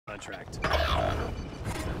Contract.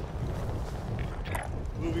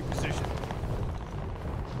 Moving position.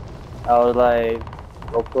 I was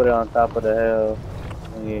like, go put it on top of the hill.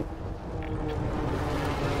 Yeah.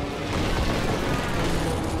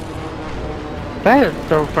 That is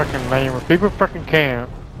so fucking lame when people fucking camp.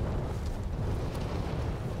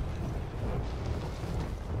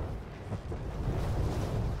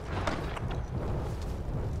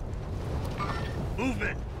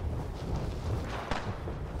 Movement.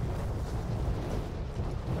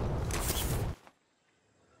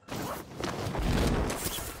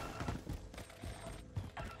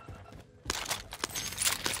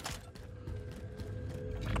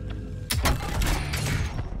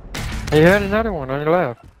 He had another one on your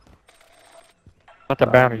left. Not the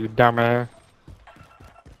bounty, you dumbass.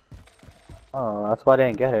 Oh, that's why I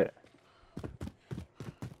didn't get it.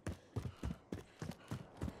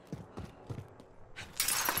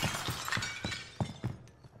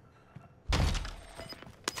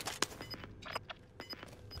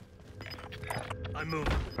 I'm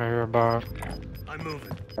moving. I hear about. I'm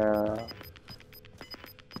moving.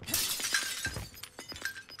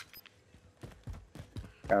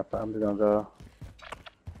 Yeah, I'm just gonna go.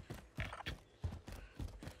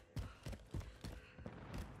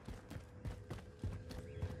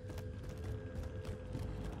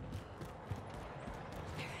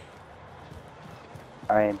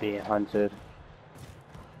 I ain't being hunted.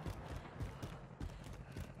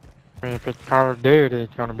 I mean, if it's Call of Duty,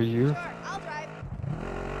 it's gonna be you. Sure, I'll drive.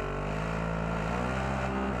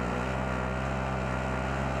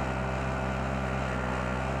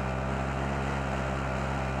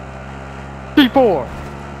 C4! Sure,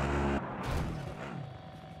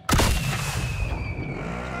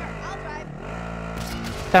 I'll drive.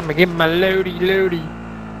 Time to give my loady.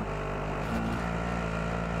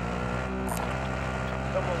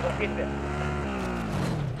 Someone go in there.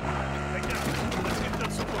 Right now. Let's get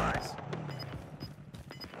some supplies.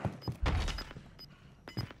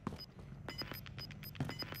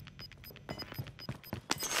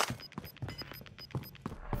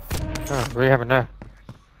 Oh, we have enough.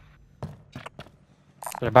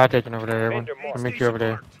 Yeah, buy taking over there, everyone. I'll meet you over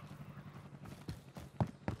there.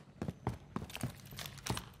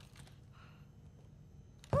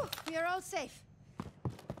 Whew, we are all safe.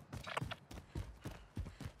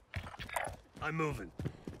 I'm moving.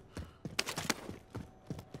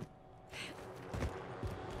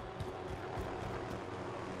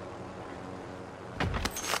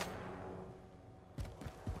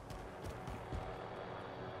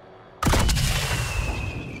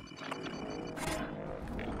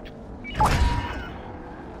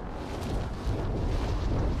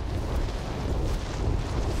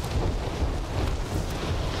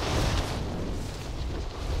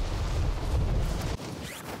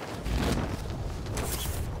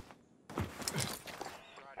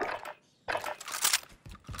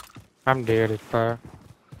 I'm dead as fuck.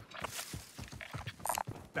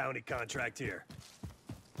 Bounty contract here.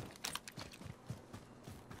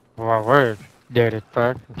 Well, we're dead as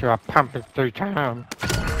fuck until I pump it 3 times.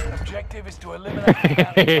 Objective is to eliminate the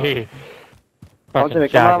bounty. Fucking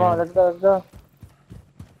Come on, shotgun. let's go.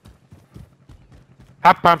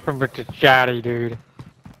 I pump him with the shotty, dude.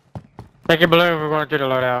 Take a balloon, we're going to the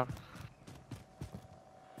loadout.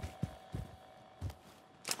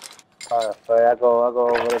 Alright, so I go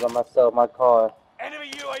over there by myself, my car.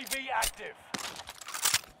 Enemy UAV active.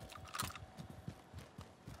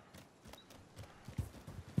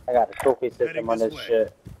 I got a trophy system Heading on this this way.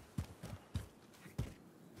 shit.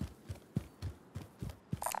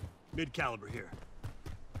 Mid-caliber here.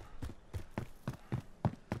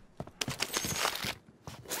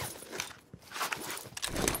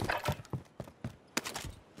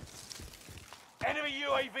 Enemy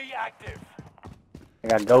UAV active. I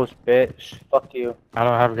got ghost, bitch. Fuck you. I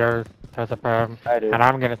don't have guns. That's a problem. I do. And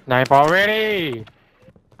I'm gonna snipe already!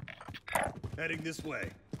 Heading this way.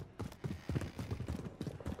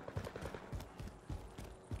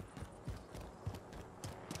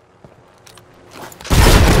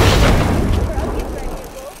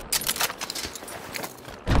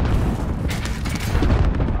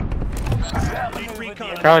 Need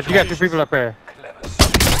recon. Guys, you got 2 people up there. Clever.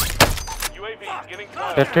 UAV is getting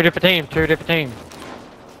There's 2 different teams, 2 different teams.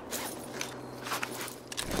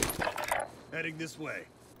 Heading this way.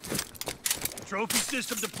 Trophy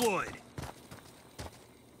system deployed.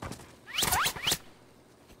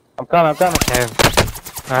 I'm coming. I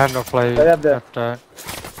have no plays Stay up there. after that.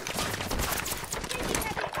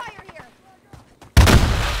 Fire here.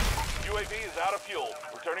 UAV is out of fuel.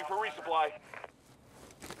 Returning for resupply.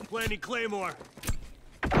 Planting Claymore.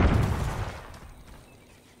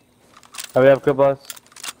 Hurry up, good boss.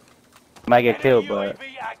 Might get Enemy killed, but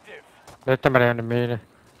UAV active. There's somebody on the meter.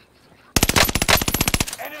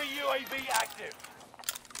 Enemy UAV active.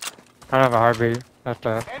 I don't have a heartbeat. That's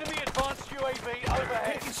tough. Enemy advanced UAV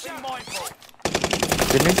overhead. Be mindful.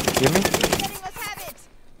 Give me. Getting let's have it.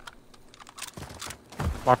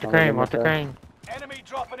 Watch the crane, watch the crane. Enemy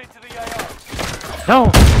dropping into the AO.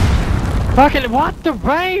 No! Fucking, what the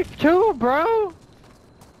wave too, bro?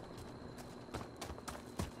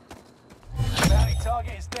 Bounty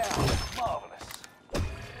target is down. Marvelous.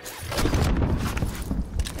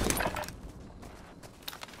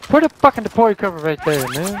 Put a fucking deploy cover right there,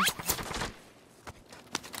 man. Green line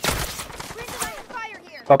of fire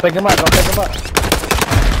here. go pick him up. Go pick him up.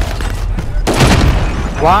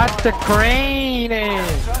 Watch the crane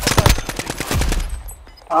is.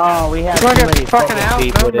 Oh, we have Look too at many fucking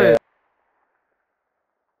people outnumbered. there.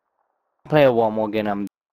 Play it one more again. I'm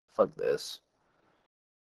fuck this.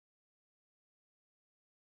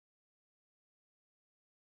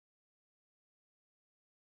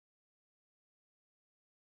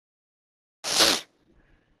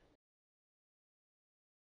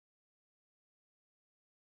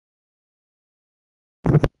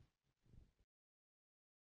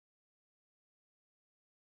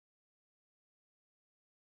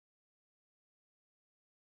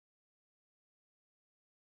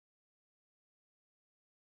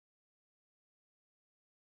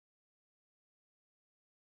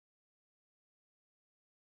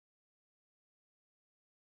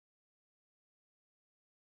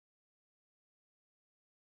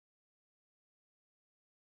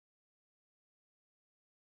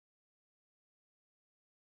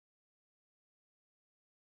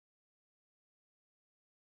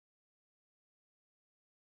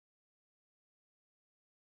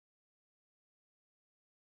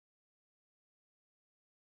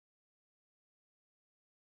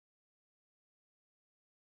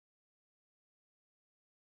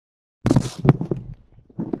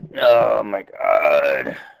 Oh my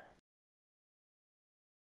god.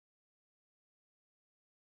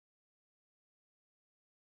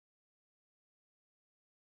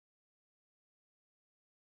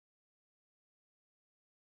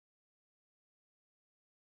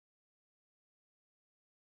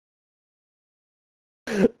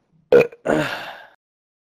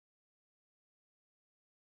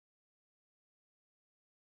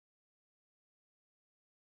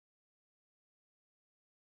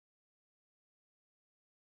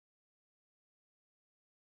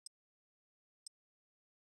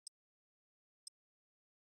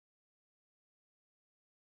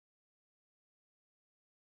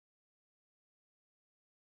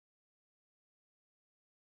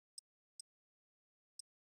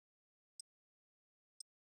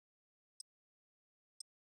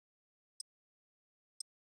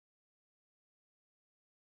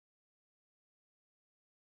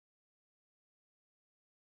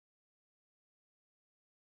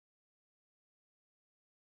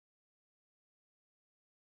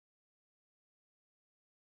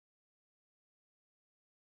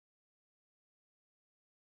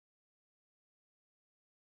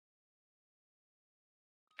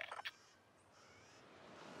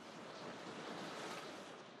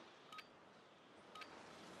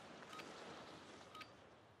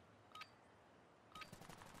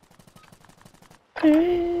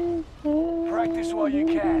 Practice while you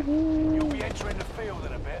can. You'll be entering the field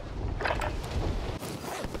in a bit.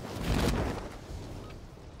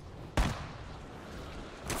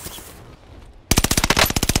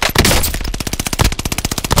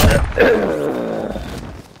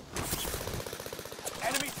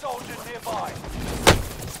 Enemy soldiers nearby.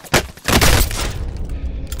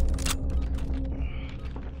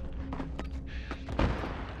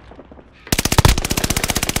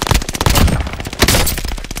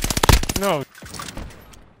 No.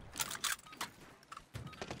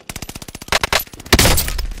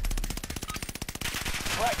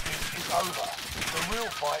 Practice is over. The real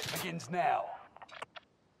fight begins now.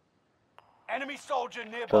 Enemy soldier The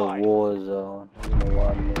nearby. war zone. You know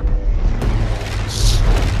what I mean?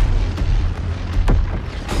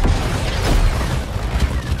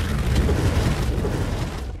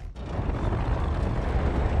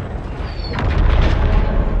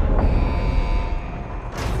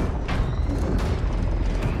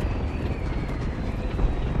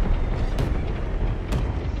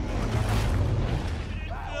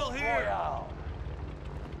 Still here. Royale.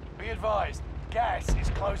 Be advised, gas is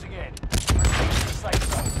closing in. Proceed to the safe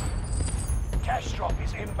zone. Cash drop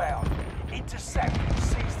is inbound. Intercept and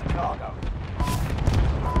seize the cargo.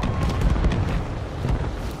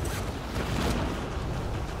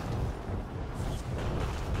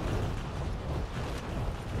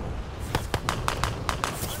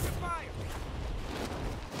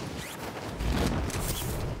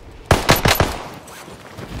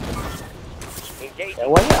 Hey,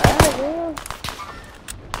 where you at, man?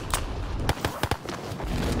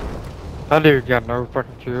 That dude got no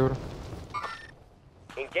fucking shield.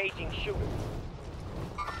 Engaging shooter.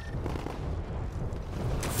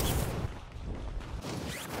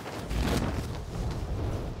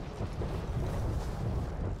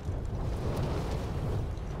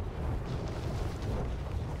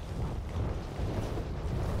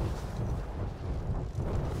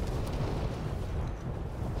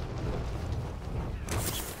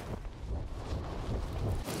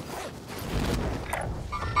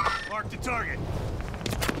 Mark the target.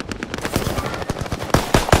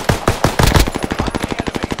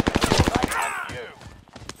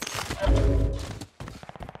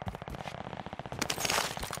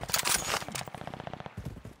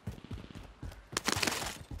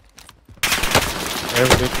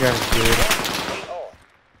 Every big gun is good.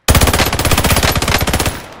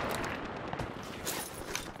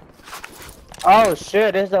 Oh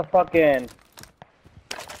shit, this is a fucking...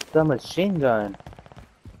 The machine gun.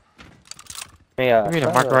 Yeah. You mean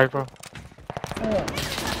a mark rifle?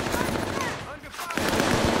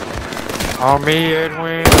 On me,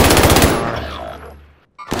 Edwin.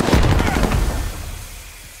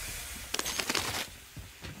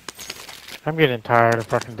 I'm getting tired of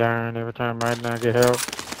fucking dying every time I might not get help.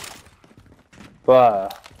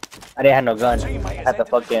 Bruh. I didn't have no gun. Teammate I has had the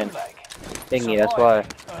entered the fucking gulag. thingy, that's why.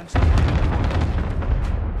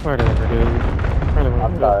 Whatever, dude.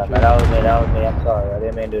 I'm sorry, man. That was me. I'm sorry. I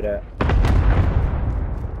didn't mean to do that.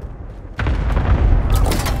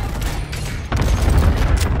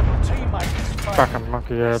 Fucking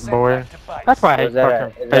monkey ass boy. That's why I hate Where's that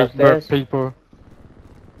fucking at? Is that Facebook upstairs? people.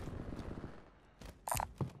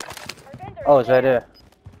 Our vendor Oh, is it's right there.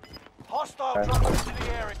 Hostile Okay. drop into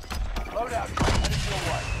the area. Loadout drop headed your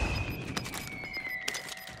way.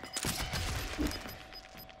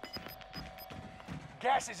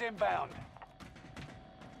 Gas is inbound.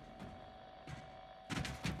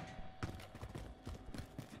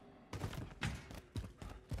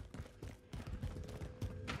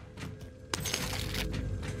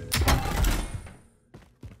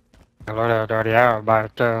 I love that already out by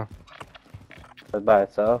itself. It's by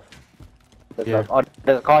itself. Yeah. Oh,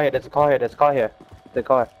 there's a car here. There's a car here. There's a car here. There's a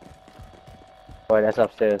car. Boy, that's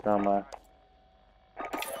upstairs. Not mine.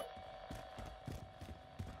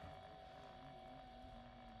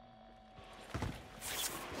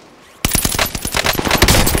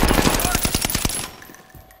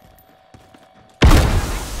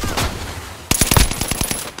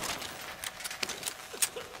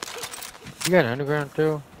 You got an underground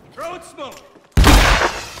too? Throwing smoke.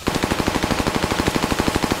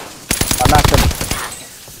 I knocked him.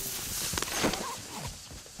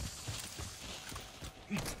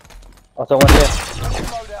 Oh, someone here.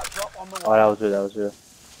 Loadout drop on the way. Oh, that was you. That was you.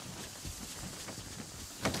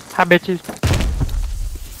 Hi, bitches.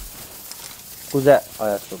 Who's that? Oh,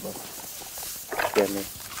 that's football. Scared me.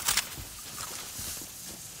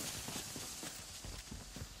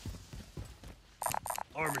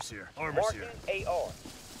 Armor's here. Armor's Marking here. AR.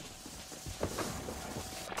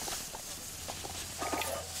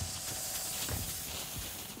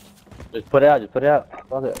 Just put it out. Just put it out.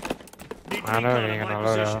 Fuck it. Need I know recon it ain't on gonna my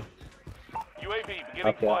load position. out. UAV beginning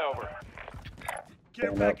Okay. flyover. Care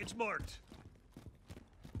Stand up. package marked.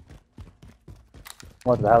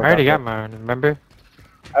 What the hell? I already got mine, remember?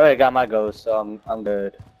 I already got my ghost, so I'm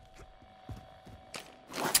good.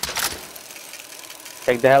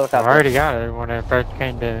 Take the I helicopter. already got it when I first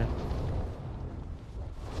came down.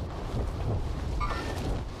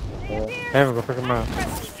 Then we go pick 'em up.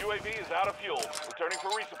 UAV is out of fuel. Returning for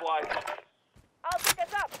resupply. I'll pick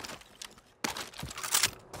us up.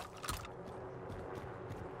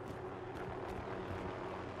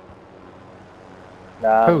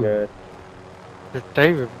 Nah, I'm Who? good. Just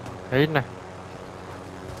David. He's not.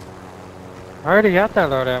 I already got that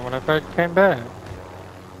loadout when I first came back.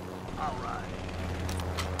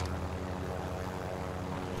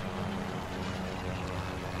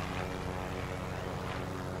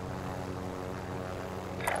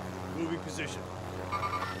 Moving position.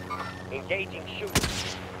 Engaging shooter.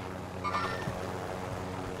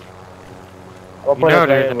 We'll You put know it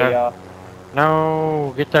there's right where enough. y'all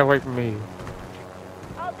No, get that away from me.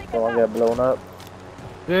 I'll pick don't us get up. blown up.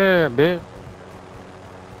 Yeah, bitch.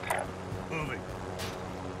 Moving.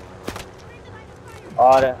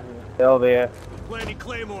 Oh, they're over here. Planting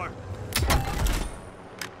Claymore.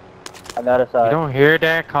 On the other You side. don't hear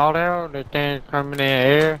that call out? That thing coming in the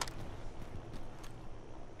air?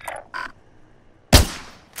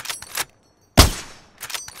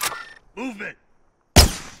 Movement.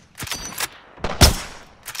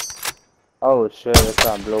 Oh shit, they're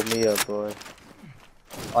trying to blow me up, boy.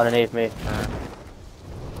 Underneath me.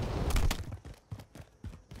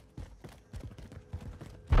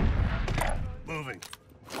 Moving.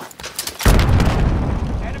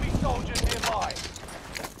 Enemy soldiers nearby.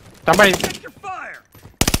 Somebody. Check your fire.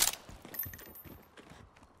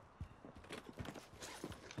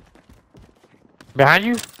 Behind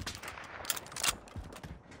you?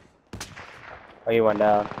 Oh, you went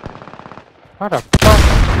down. What the fuck?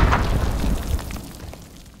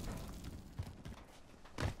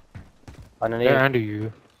 Underneath. They're under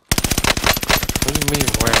you. What do you mean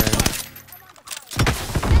where?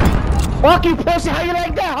 Fuck you, pussy! How you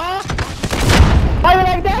like that, huh? How you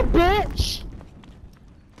like that, bitch?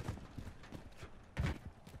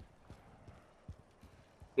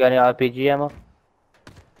 You got any RPG ammo?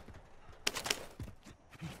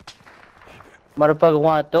 Motherfucker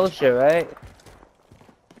want those shit, right?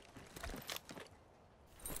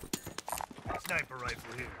 Sniper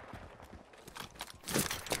rifle here.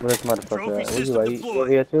 Where's this motherfucker Trophy at? Where system you at? You deployed. over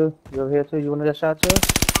here too? You over here too? You wanted that shot too?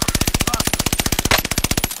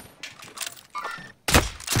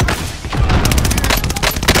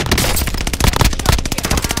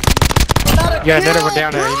 Yeah, another one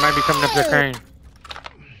down there. He might be coming up the crane.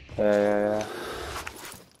 Yeah.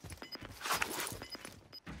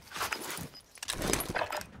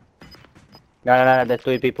 No, there's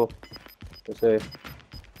 3 people. Let's see.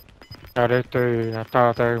 Oh, there's 3. I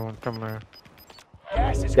thought there was one somewhere.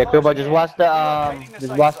 Gas is Yeah, Kuba, closing just in. watch the Relocating just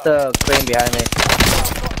safe watch zone. the crane behind me.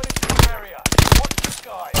 Dropping into the area. Watch the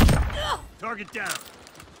sky. Target down.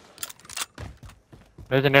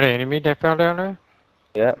 There's another enemy that fell down there?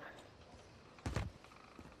 Yep.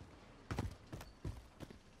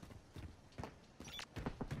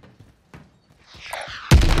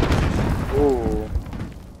 Ooh.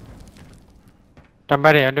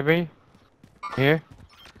 Somebody under me? Here?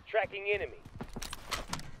 Tracking enemy.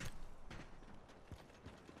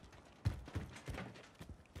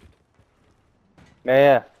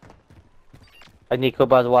 Yeah. I need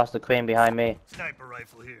Kuba to watch the crane behind me. Sniper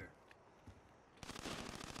rifle here.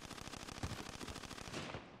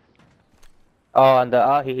 Oh, and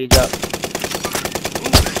the he's up.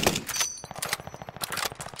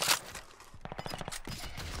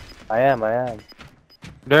 I am.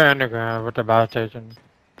 They're underground with the buy station.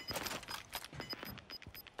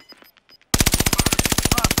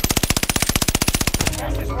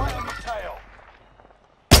 Gas is right on your tail.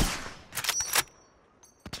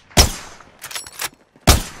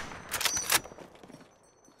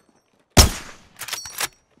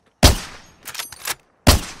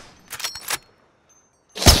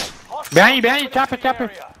 Behind you,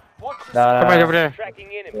 chopper. Watch the No, Somebody's over there. Tracking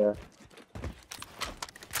enemy. Yeah.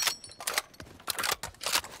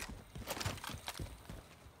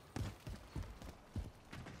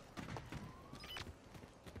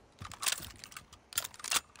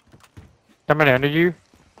 Somebody under you?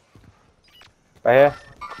 Right here.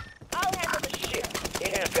 I'll handle the shit.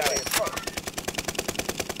 Enemy got it.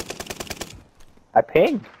 I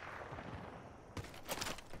pinged.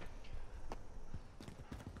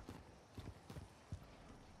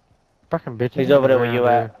 Fucking bitch. He's over there where you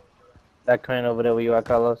at. That crane over there where you at,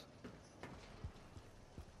 Carlos.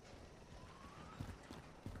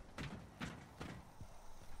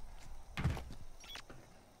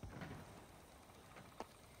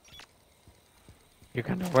 You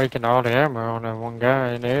kind of wasting all the ammo on that one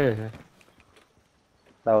guy in there.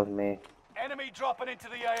 That was me. enemy dropping into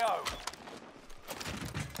the AO.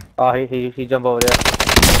 Oh, he jumped over there.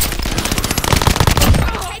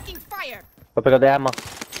 Taking fire. Go pick up the ammo.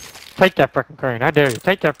 Take that fucking crane. I dare you.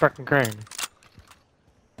 Take that fucking crane.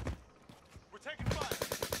 We're taking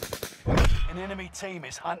fire. An enemy team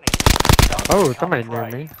is hunting. Oh, Become somebody near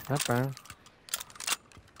prey. me. That's fine.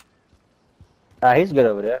 He's good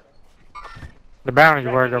over there. The bounty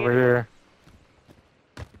work over here.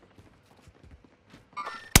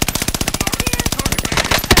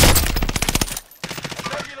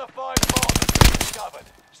 Regular 5 bombs have been discovered.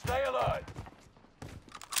 Stay alert.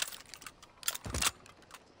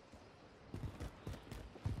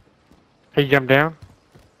 He jumped down.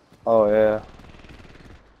 Oh yeah.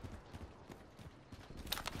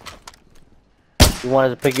 You wanted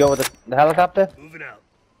to pick you up with the helicopter? Moving out.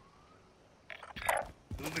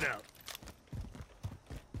 Moving out.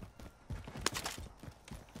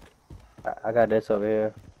 I got this over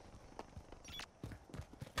here.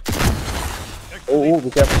 Oh,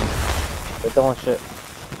 be careful. They're throwing shit.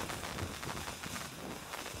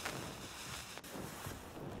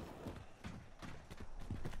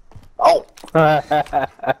 Oh!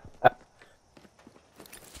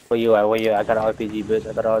 Where you at? Where you at? I got an RPG, bitch.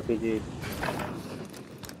 I got an RPG.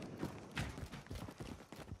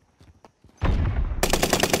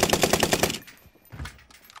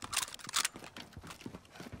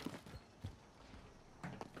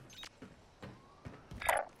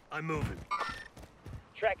 I'm moving.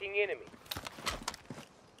 Tracking enemy.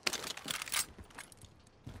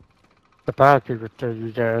 The parachute would tell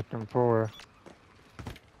you guys them for.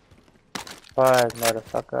 Surprise,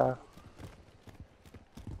 motherfucker.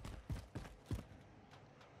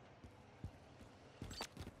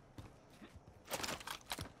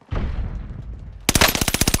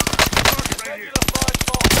 Target right here.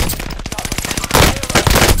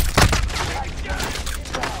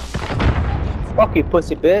 Fuck you,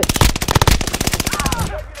 pussy bitch.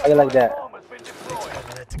 How you like that?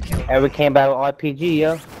 And we came back with RPG,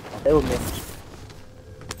 yo. Stay with me.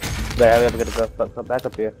 Better hurry up and get the fuck back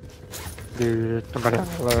up here. Dude, somebody on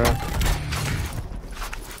the lower.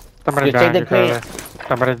 Somebody's Just take behind the you, crane. Carter.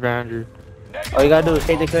 Somebody's behind you. All you gotta do is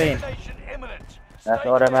take the crane. That's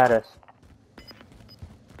all that matters.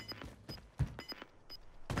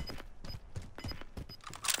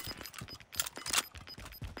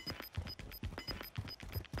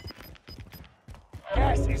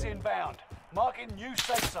 Gas is inbound. Marking new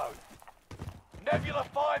safe zone. Nebula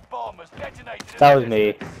 5 bomb was detonated. That was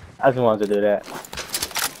me. I just wanted to do that.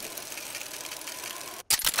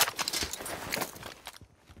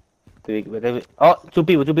 Oh, two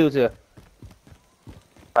people here.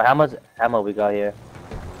 Alright, how much ammo we got here?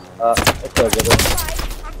 Let's go get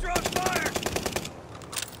it. I'm throwing fire.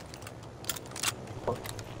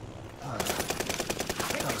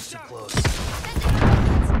 That was too close.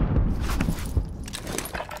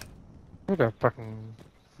 Who the fucking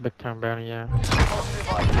big time bounty, yeah. Positive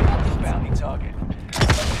ID on this bounty target.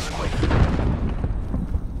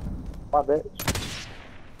 My bitch.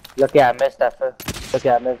 Lucky I missed that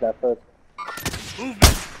first.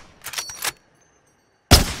 Movement.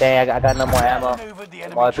 Dang, I got no more ammo. Maneuvered the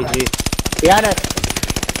enemy More track. RPG. Behind us!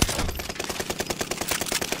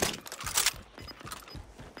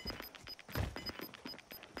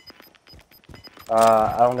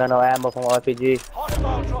 I don't got no ammo from RPG.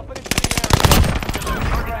 Hostile dropping into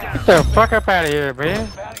the area. Get the fuck up out of here, man.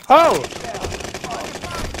 Bounty Oh! target down.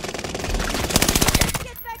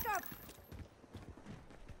 Get back up.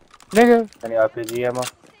 Nigga. Any RPG ammo?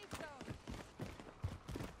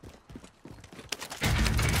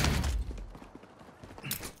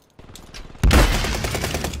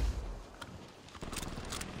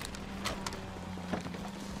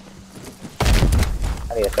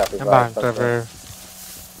 I need to stop this I'm buying stuff guy. here.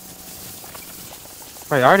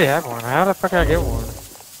 Wait, I already have one. How the fuck did I get one?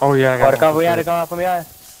 Oh yeah, I Oh, got they're coming one. from behind, they're coming from behind.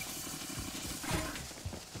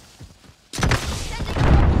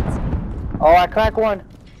 Oh, I cracked one.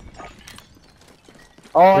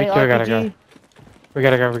 Oh, We I still gotta RPG. go. We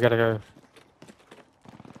gotta go.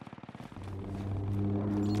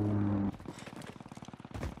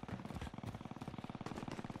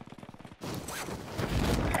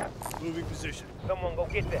 Moving position. Someone go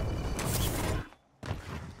get that.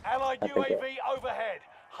 Allied I think UAV overhead.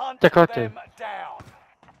 Hunt Check out them down.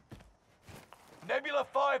 Nebula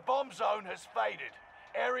 5 bomb zone has faded.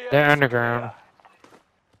 Area They're is underground. clear.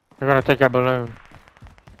 We're gonna take that balloon.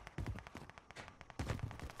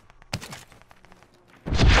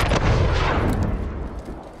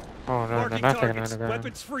 Oh no, they're Marking not taking it targets. underground.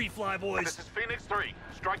 Weapons free, fly boys. This is Phoenix 3.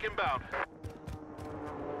 Strike inbound.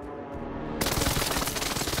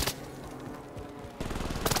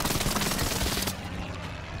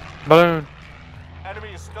 Balloon.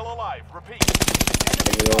 Enemy is still alive. Repeat.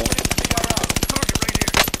 Enemy dropping into the AO. Target right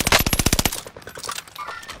here.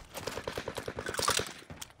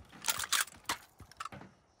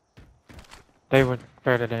 They went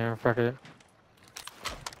further down, fuck it.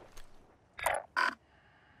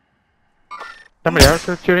 Somebody else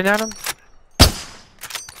was shooting at him?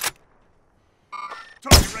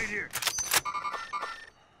 Target right here.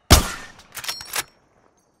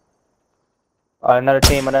 Another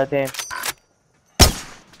team.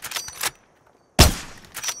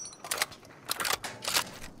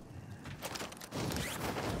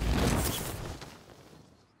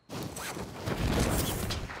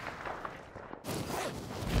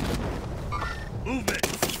 Movement.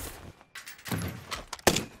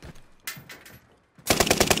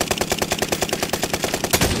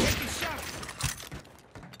 Taking shots.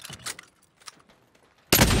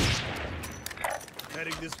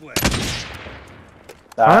 Heading this way.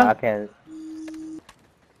 Huh? I can't.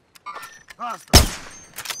 Hostile.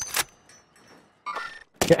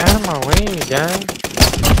 Get out of my way, guys.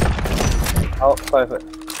 Oh, perfect.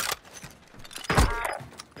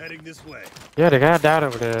 Heading this way. Yeah, the guy died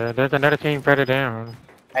over there. There's another team further down.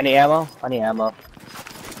 Any ammo? I need ammo.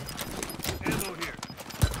 Ammo here.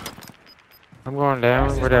 I'm going Gas down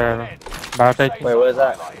is with moving a in. biotech. Safe Wait, what is zone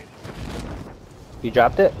that? highlighted. You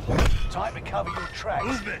dropped it? Time to cover your tracks.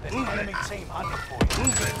 Move it, There's move an it. enemy team hunting for you.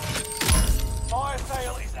 Move it. Fire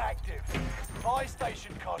sale is active. Buy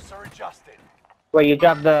station costs are adjusted. Wait, you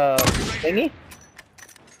dropped the thingy?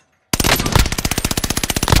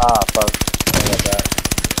 Ah, fuck. I got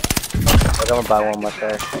that. I'm gonna buy one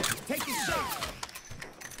myself. Take your shot.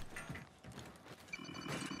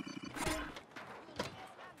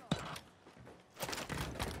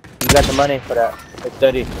 You got the money for that. It's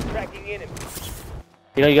 30. Tracking enemy.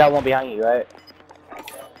 You know you got one behind you, right?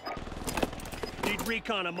 Need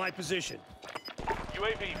recon on my position.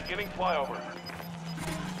 UAV beginning flyover.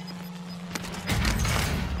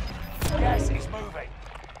 Gas is moving.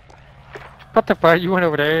 What the fuck? You went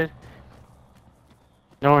over there?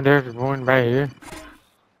 No one there's one right here.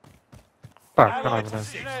 Fuck, come Allied on, man.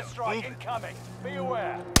 precision airstrike incoming. Be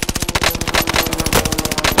aware.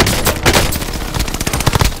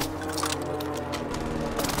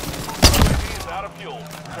 UAV is out of fuel.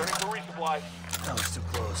 Turning for resupply. That was too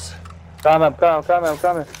close. I'm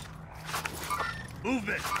coming. Move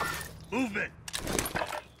it. Move it.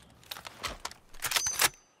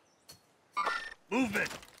 Move it.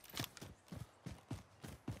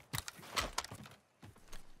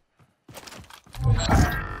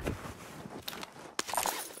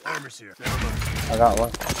 Armor's here. Never mind. I got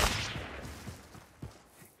one.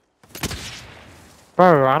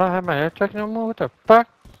 Bro, I don't have my air check no more. What the fuck?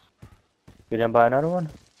 You didn't buy another one?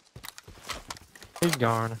 He's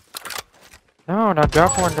gone. No, I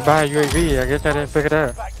dropped one to buy a UAV. I guess I didn't pick it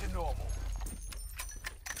up. Back to normal.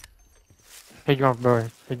 He's going, bro.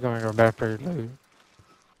 He's going to go back for his loot.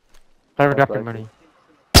 Never dropped the money.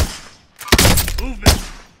 Move it.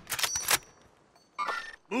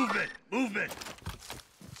 Move it. Move it.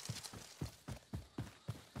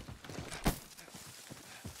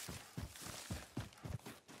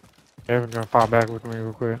 Evan's gonna fall back with me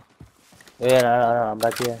real quick. Yeah, no, I'm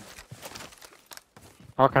back here.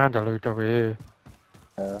 All kinds of loot over here.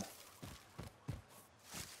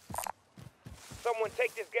 Someone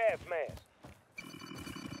take this gas mask.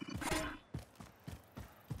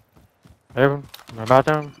 Evan, you buy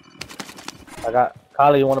something? I got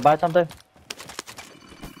Carly, you wanna buy something?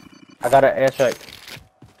 I got an airstrike.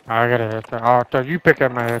 I got a headset. Oh, so you pick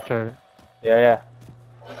up my headset. Yeah.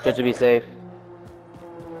 Just to be safe.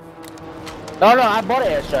 No, I bought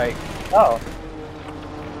an airstrike. Oh.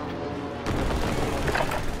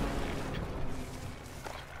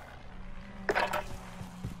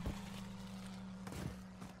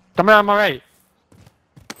 Come here on my right.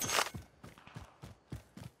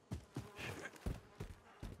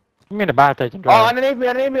 Give me the buy station. Oh, underneath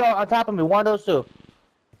me, on top of me. One of those two.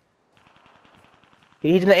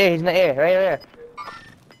 He's in the air, right here.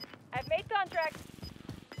 I've made contact.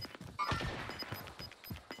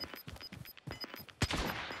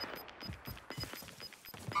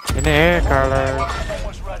 In the air, Carlos.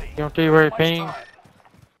 Almost ready. You don't see where it Waste ping? time.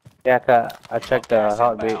 Yeah, I checked the Gas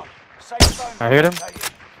heartbeat. inbound. Safe zone I hit him.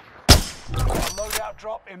 located. Loadout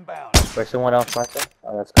drop inbound. Where's someone else, Martha?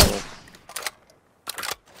 Oh, that's cool.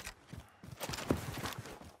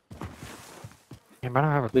 Yeah, but I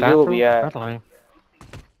don't have a We do, bathroom. yeah. That's lame.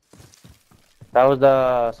 That was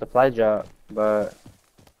the supply drop, but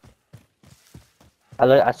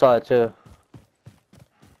I saw it too.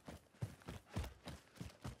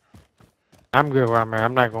 I'm good where I'm at.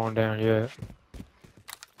 I'm not going down yet. It's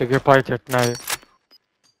a good place tonight.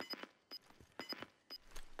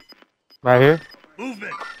 Right here. Move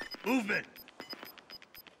it. Move it.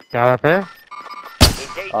 Got up there.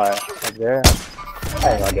 Engage Alright, shooter. up there.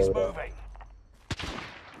 I ain't gonna Is do that. moving.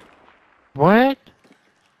 What?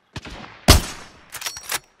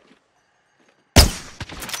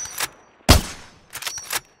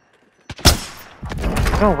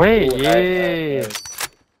 No way. Ooh, Yeah.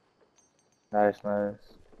 Nice.